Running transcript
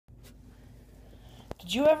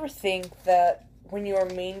Did you ever think that when you were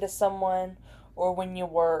mean to someone or when you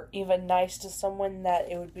were even nice to someone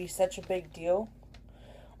that it would be such a big deal?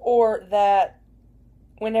 Or that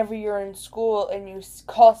whenever you're in school and you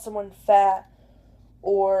call someone fat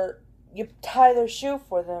or you tie their shoe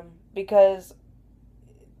for them because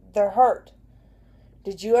they're hurt?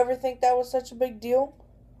 Did you ever think that was such a big deal?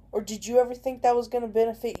 Or did you ever think that was going to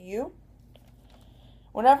benefit you?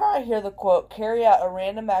 Whenever I hear the quote, carry out a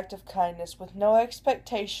random act of kindness with no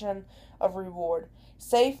expectation of reward,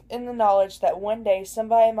 safe in the knowledge that one day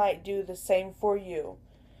somebody might do the same for you.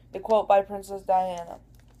 The quote by Princess Diana.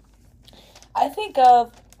 I think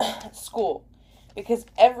of school, because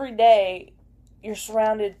every day you're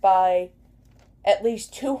surrounded by at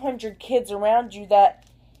least 200 kids around you that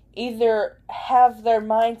either have their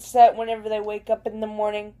mindset whenever they wake up in the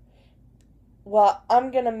morning, well,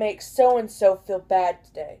 I'm going to make so-and-so feel bad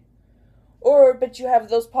today. But you have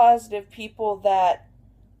those positive people that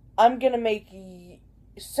I'm going to make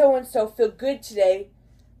so-and-so feel good today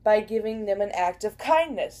by giving them an act of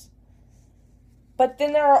kindness. But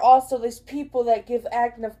then there are also these people that give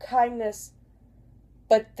act of kindness,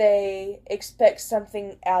 but they expect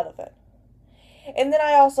something out of it. And then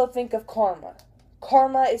I also think of karma.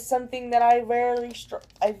 Karma is something that I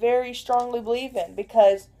very strongly believe in,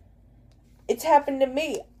 because it's happened to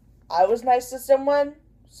me. I was nice to someone,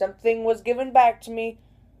 something was given back to me.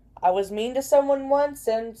 I was mean to someone once,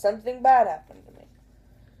 and something bad happened to me.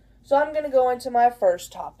 So I'm going to go into my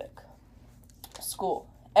first topic. School.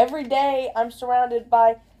 Every day I'm surrounded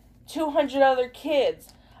by 200 other kids.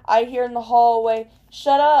 I hear in the hallway,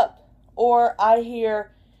 shut up. Or I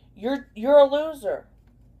hear, you're a loser.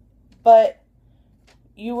 But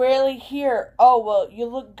you rarely hear, oh, well, you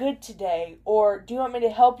look good today, or do you want me to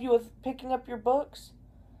help you with picking up your books?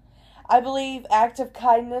 I believe acts of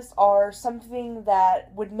kindness are something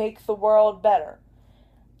that would make the world better.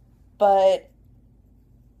 But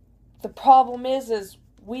the problem is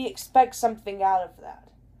we expect something out of that.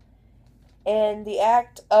 And the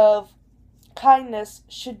act of kindness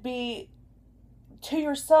should be to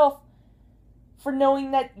yourself, for knowing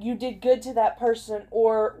that you did good to that person.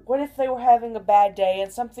 Or what if they were having a bad day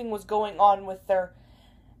and something was going on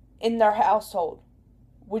in their household?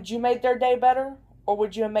 Would you make their day better, or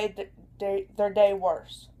would you have made their day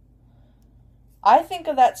worse? I think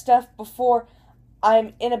of that stuff before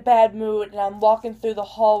I'm in a bad mood and I'm walking through the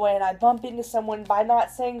hallway and I bump into someone by not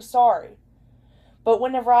saying sorry. But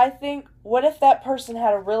whenever I think, what if that person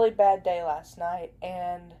had a really bad day last night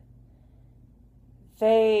and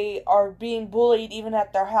they are being bullied even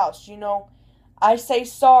at their house? I say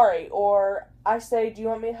sorry, or I say, do you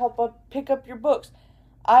want me to help pick up your books?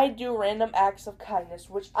 I do random acts of kindness,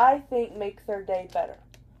 which I think make their day better.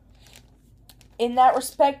 In that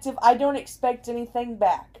respective, I don't expect anything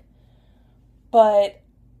back. But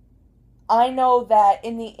I know that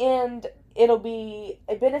in the end, it'll be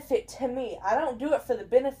a benefit to me. I don't do it for the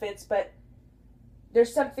benefits, but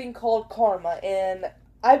there's something called karma, and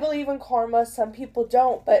I believe in karma. Some people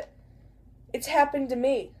don't, but it's happened to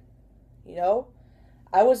me.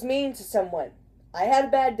 I was mean to someone. I had a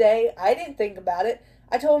bad day. I didn't think about it.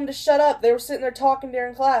 I told them to shut up. They were sitting there talking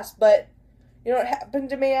during class, but you know what happened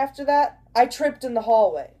to me after that? I tripped in the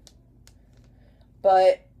hallway.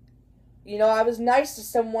 But I was nice to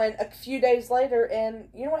someone a few days later, and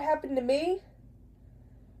you know what happened to me?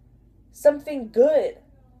 Something good.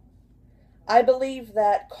 I believe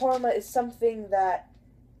that karma is something that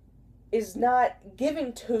is not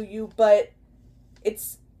given to you, but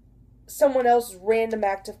it's someone else's random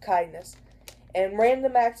act of kindness. And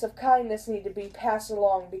random acts of kindness need to be passed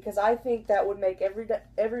along, because I think that would make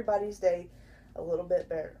everybody's day a little bit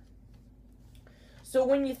better. So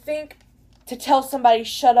when you think to tell somebody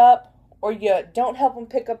shut up, or you don't help them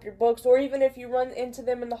pick up your books, or even if you run into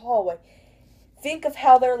them in the hallway, think of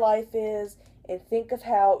how their life is, and think of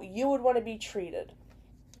how you would want to be treated.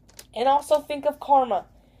 And also think of karma,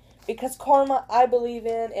 because karma I believe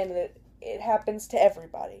in, and it happens to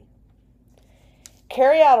everybody.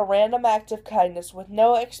 Carry out a random act of kindness with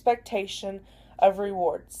no expectation of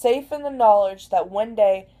reward, safe in the knowledge that one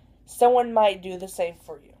day someone might do the same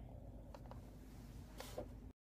for you.